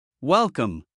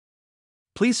Welcome.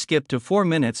 Please skip to 4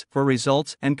 minutes for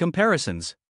results and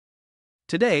comparisons.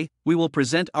 Today, we will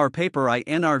present our paper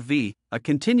INR-V, a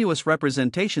continuous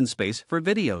representation space for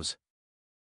videos.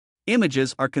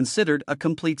 Images are considered a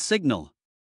complete signal.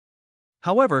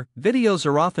 However, videos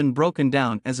are often broken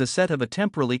down as a set of a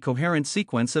temporally coherent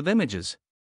sequence of images.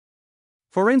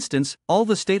 For instance, all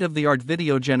the state-of-the-art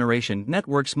video generation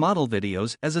networks model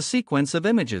videos as a sequence of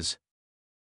images.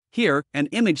 Here, an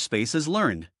image space is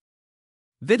learned.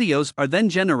 Videos are then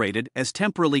generated as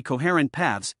temporally coherent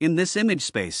paths in this image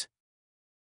space.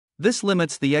 This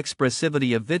limits the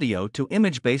expressivity of video to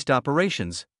image-based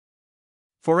operations.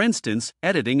 For instance,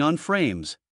 editing on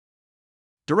frames.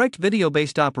 Direct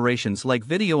video-based operations like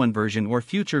video inversion or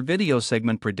future video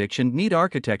segment prediction need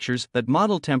architectures that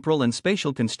model temporal and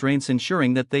spatial constraints,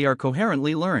 ensuring that they are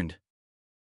coherently learned.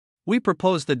 We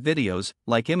propose that videos,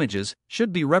 like images,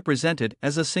 should be represented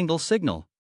as a single signal.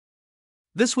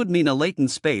 This would mean a latent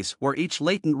space where each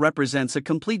latent represents a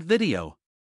complete video.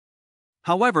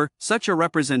 However, such a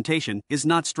representation is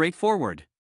not straightforward.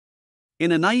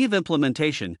 In a naive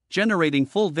implementation, generating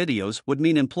full videos would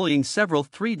mean employing several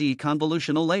 3D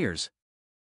convolutional layers.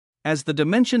 As the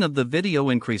dimension of the video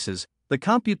increases, the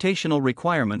computational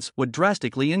requirements would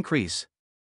drastically increase.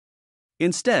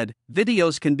 Instead,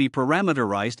 videos can be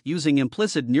parameterized using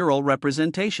implicit neural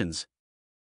representations.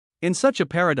 In such a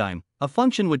paradigm, a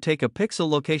function would take a pixel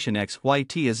location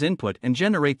x,y,t as input and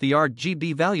generate the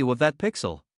RGB value of that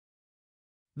pixel.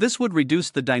 This would reduce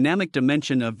the dynamic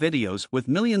dimension of videos with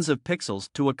millions of pixels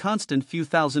to a constant few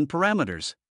thousand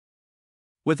parameters.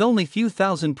 With only few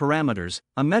thousand parameters,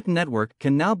 a metanetwork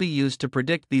can now be used to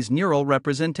predict these neural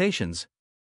representations.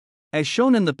 As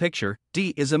shown in the picture,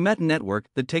 D is a metanetwork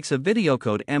that takes a video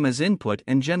code M as input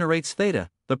and generates theta,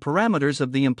 the parameters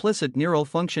of the implicit neural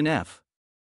function f.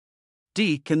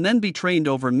 D can then be trained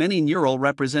over many neural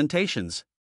representations.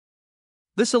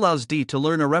 This allows D to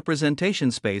learn a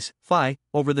representation space, phi,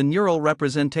 over the neural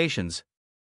representations.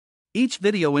 Each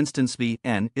video instance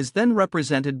Vn is then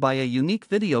represented by a unique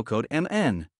video code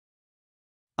Mn.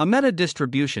 A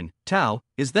meta-distribution, tau,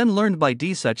 is then learned by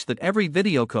D such that every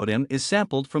video code M is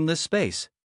sampled from this space.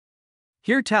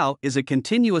 Here tau is a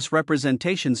continuous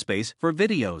representation space for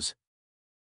videos.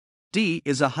 D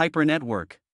is a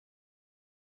hypernetwork.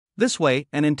 This way,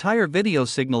 an entire video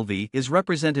signal V is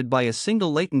represented by a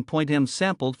single latent point M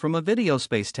sampled from a video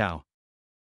space tau.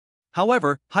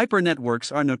 However,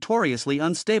 hypernetworks are notoriously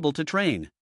unstable to train,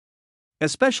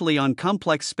 especially on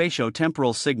complex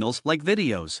spatio-temporal signals like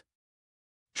videos.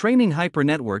 Training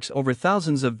hypernetworks over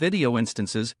thousands of video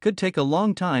instances could take a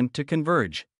long time to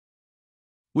converge.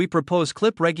 We propose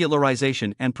clip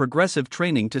regularization and progressive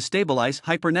training to stabilize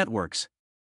hypernetworks.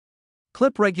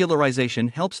 Clip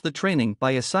regularization helps the training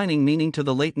by assigning meaning to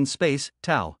the latent space,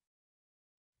 tau.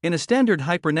 In a standard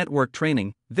hypernetwork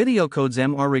training, video codes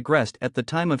M are regressed at the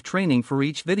time of training for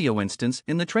each video instance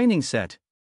in the training set.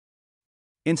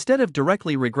 Instead of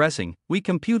directly regressing, we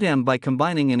compute M by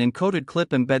combining an encoded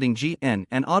clip embedding Gn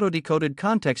and autodecoded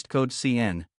context code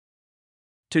Cn.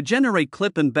 To generate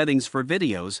clip embeddings for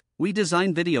videos, we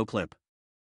design VideoClip.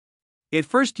 It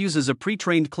first uses a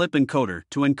pre-trained clip encoder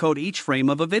to encode each frame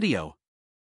of a video.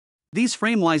 These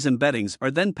frame-wise embeddings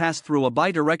are then passed through a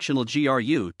bidirectional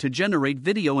GRU to generate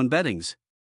video embeddings.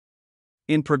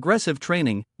 In progressive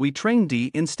training, we train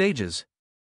D in stages.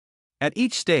 At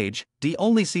each stage, D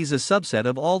only sees a subset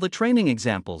of all the training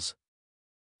examples.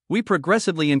 We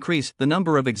progressively increase the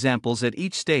number of examples at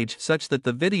each stage such that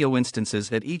the video instances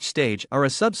at each stage are a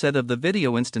subset of the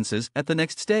video instances at the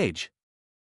next stage.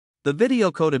 The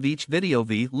video code of each video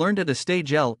V learned at a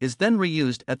stage L is then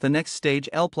reused at the next stage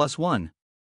L+1.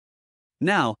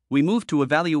 Now, we move to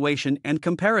evaluation and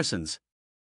comparisons.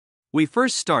 We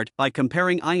first start by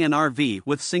comparing INR-V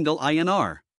with single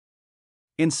INR.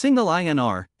 In single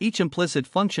INR, each implicit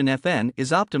function Fn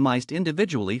is optimized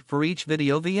individually for each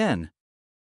video Vn.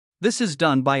 This is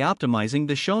done by optimizing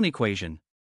the shown equation.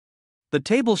 The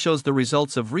table shows the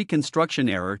results of reconstruction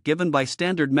error given by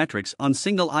standard metrics on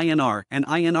single INR and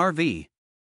INR-V.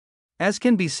 As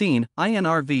can be seen,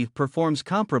 INR-V performs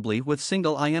comparably with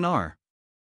single INR.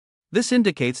 This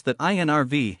indicates that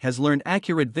INR-V has learned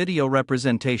accurate video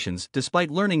representations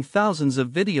despite learning thousands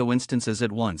of video instances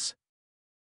at once.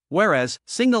 Whereas,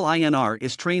 single INR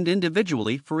is trained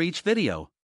individually for each video.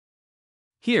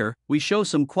 Here, we show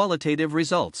some qualitative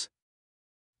results.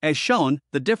 As shown,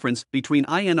 the difference between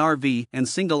INR-V and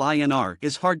single INR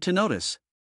is hard to notice.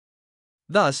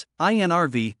 Thus,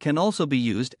 INR-V can also be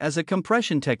used as a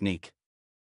compression technique.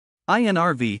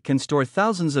 INR-V can store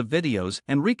thousands of videos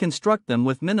and reconstruct them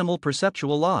with minimal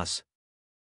perceptual loss.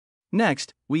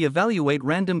 Next, we evaluate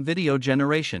random video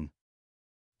generation.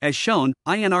 As shown,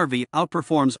 INR-V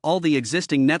outperforms all the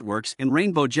existing networks in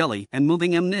Rainbow Jelly and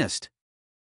Moving MNIST.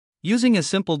 Using a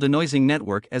simple denoising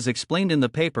network as explained in the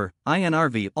paper,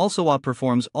 INR-V also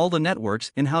outperforms all the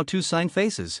networks in how to sign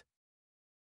faces.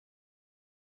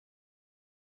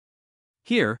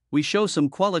 Here, we show some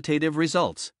qualitative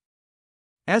results.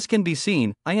 As can be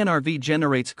seen, INR-V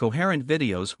generates coherent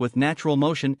videos with natural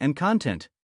motion and content.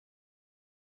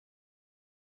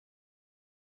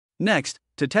 Next,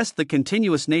 to test the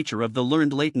continuous nature of the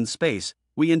learned latent space,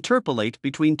 we interpolate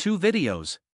between two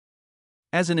videos.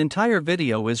 As an entire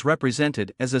video is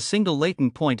represented as a single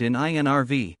latent point in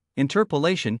INR-V,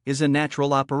 interpolation is a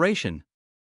natural operation.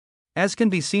 As can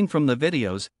be seen from the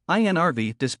videos,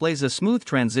 INR-V displays a smooth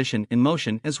transition in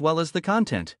motion as well as the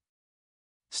content.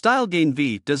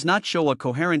 StyleGain-V does not show a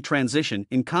coherent transition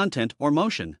in content or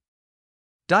motion.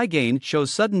 DieGain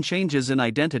shows sudden changes in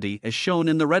identity as shown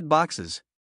in the red boxes.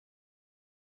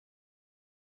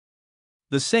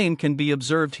 The same can be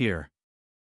observed here.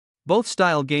 Both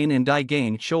StyleGain and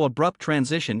DieGain show abrupt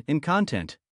transition in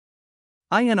content.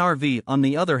 INR-V, on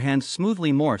the other hand,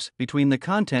 smoothly morphs between the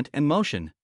content and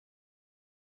motion.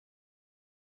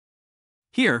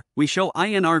 Here, we show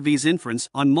INR-V's inference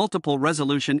on multiple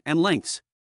resolution and lengths.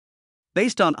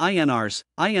 Based on INRs,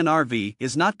 INR-V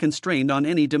is not constrained on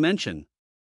any dimension.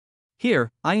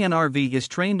 Here, INR-V is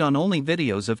trained on only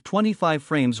videos of 25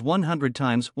 frames 100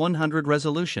 x 100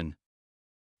 resolution.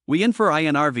 We infer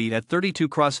INR-V at 32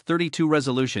 x 32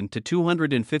 resolution to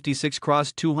 256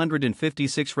 x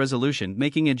 256 resolution,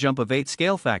 making a jump of 8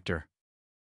 scale factor.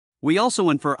 We also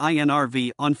infer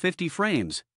INR-V on 50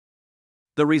 frames.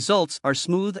 The results are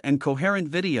smooth and coherent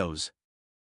videos.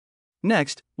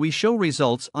 Next, we show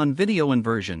results on video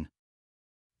inversion.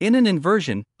 In an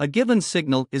inversion, a given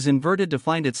signal is inverted to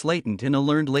find its latent in a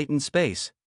learned latent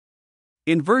space.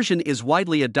 Inversion is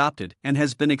widely adopted and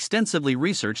has been extensively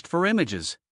researched for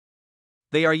images.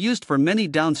 They are used for many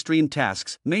downstream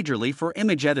tasks, majorly for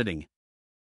image editing.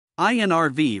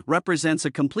 INR-V represents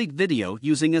a complete video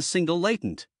using a single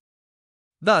latent.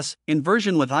 Thus,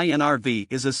 inversion with INR-V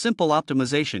is a simple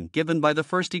optimization given by the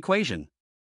first equation.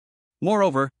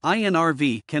 Moreover,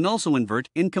 INR-V can also invert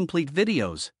incomplete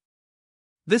videos.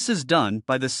 This is done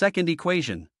by the second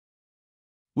equation.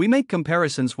 We make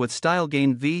comparisons with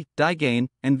StyleGain-V, DieGain,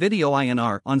 and Video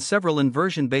INR on several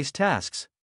inversion-based tasks.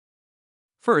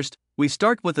 First, we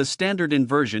start with a standard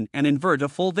inversion and invert a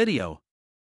full video.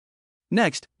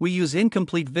 Next, we use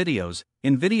incomplete videos.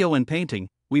 In video inpainting,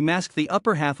 we mask the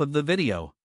upper half of the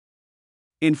video.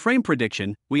 In frame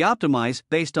prediction, we optimize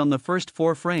based on the first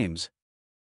 4 frames.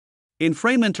 In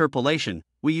frame interpolation,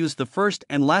 we use the first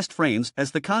and last frames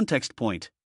as the context point.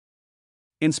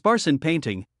 In sparse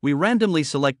inpainting, we randomly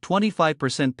select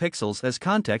 25% pixels as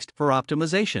context for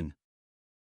optimization.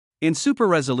 In super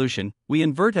resolution, we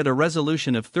invert at a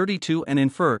resolution of 32 and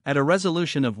infer at a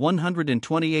resolution of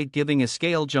 128, giving a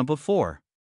scale jump of 4.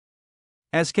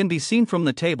 As can be seen from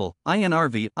the table,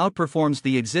 INR-V outperforms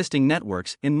the existing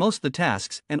networks in most of the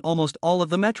tasks and almost all of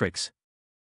the metrics.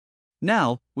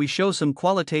 Now, we show some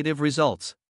qualitative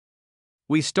results.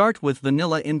 We start with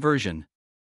vanilla inversion.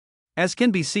 As can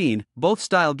be seen, both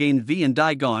StyleGain-V and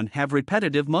DieGain have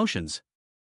repetitive motions.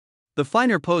 The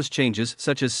finer pose changes,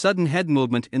 such as sudden head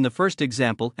movement in the first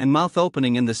example and mouth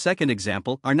opening in the second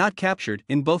example, are not captured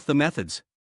in both the methods.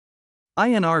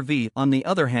 INR-V, on the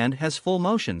other hand, has full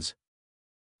motions.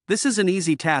 This is an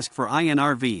easy task for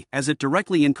INR-V as it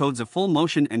directly encodes a full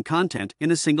motion and content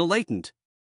in a single latent.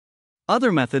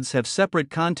 Other methods have separate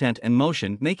content and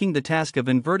motion, making the task of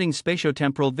inverting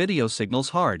spatiotemporal video signals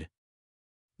hard.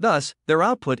 Thus, their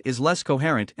output is less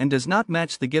coherent and does not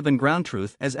match the given ground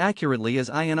truth as accurately as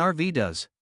INR-V does.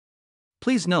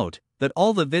 Please note that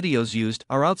all the videos used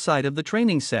are outside of the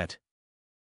training set.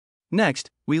 Next,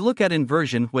 we look at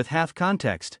inversion with half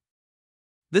context.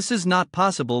 This is not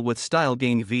possible with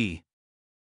StyleGain-V.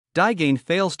 DieGain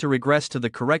fails to regress to the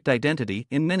correct identity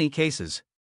in many cases.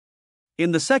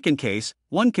 In the second case,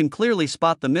 one can clearly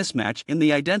spot the mismatch in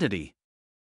the identity.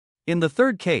 In the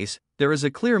third case, there is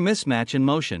a clear mismatch in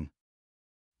motion.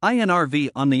 INR-V,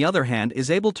 on the other hand,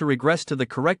 is able to regress to the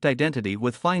correct identity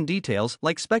with fine details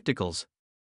like spectacles.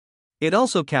 It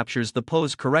also captures the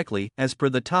pose correctly as per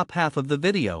the top half of the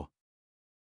video.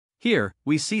 Here,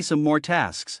 we see some more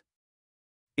tasks.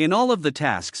 In all of the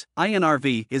tasks,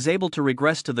 INR-V is able to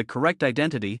regress to the correct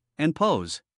identity and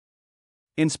pose.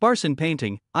 In sparse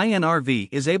inpainting, INR-V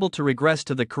is able to regress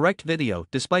to the correct video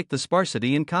despite the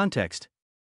sparsity in context.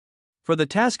 For the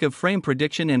task of frame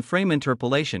prediction and frame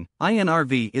interpolation,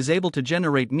 INR-V is able to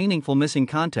generate meaningful missing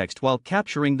context while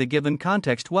capturing the given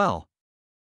context well.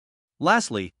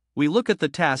 Lastly, we look at the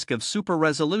task of super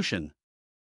resolution.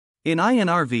 In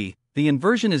INR-V, the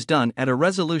inversion is done at a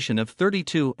resolution of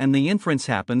 32 and the inference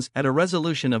happens at a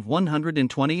resolution of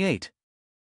 128.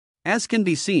 As can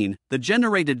be seen, the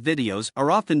generated videos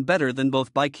are often better than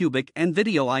both bicubic and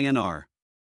video INR.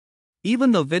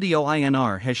 Even though video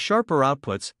INR has sharper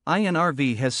outputs,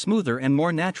 INR-V has smoother and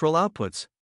more natural outputs.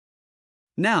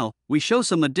 Now, we show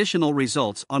some additional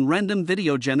results on random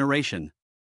video generation.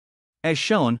 As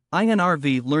shown,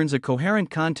 INR-V learns a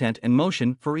coherent content and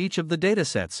motion for each of the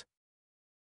datasets.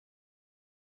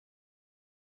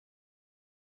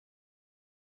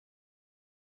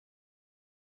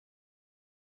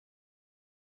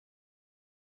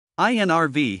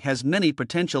 INR-V has many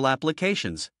potential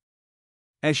applications.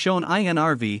 As shown,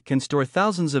 INR-V can store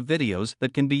thousands of videos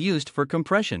that can be used for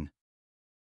compression.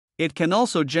 It can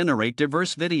also generate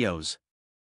diverse videos.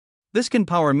 This can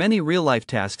power many real-life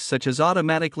tasks such as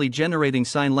automatically generating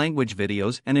sign language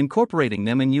videos and incorporating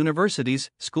them in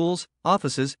universities, schools,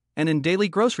 offices, and in daily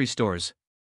grocery stores.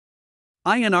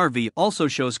 INR-V also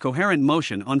shows coherent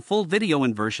motion on full video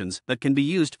inversions that can be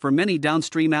used for many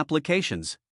downstream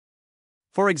applications.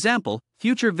 For example,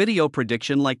 future video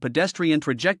prediction like pedestrian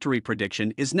trajectory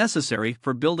prediction is necessary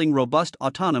for building robust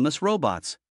autonomous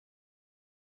robots.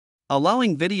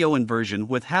 Allowing video inversion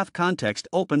with half context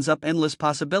opens up endless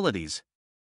possibilities.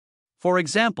 For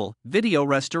example, video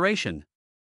restoration.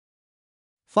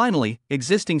 Finally,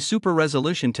 existing super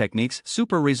resolution techniques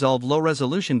super resolve low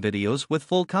resolution videos with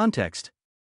full context.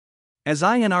 As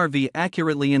INR-V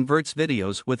accurately inverts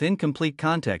videos with incomplete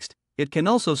context, it can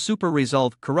also super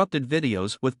resolve corrupted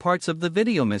videos with parts of the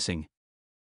video missing.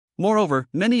 Moreover,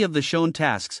 many of the shown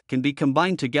tasks can be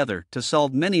combined together to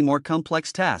solve many more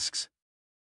complex tasks.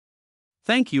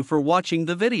 Thank you for watching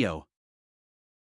the video.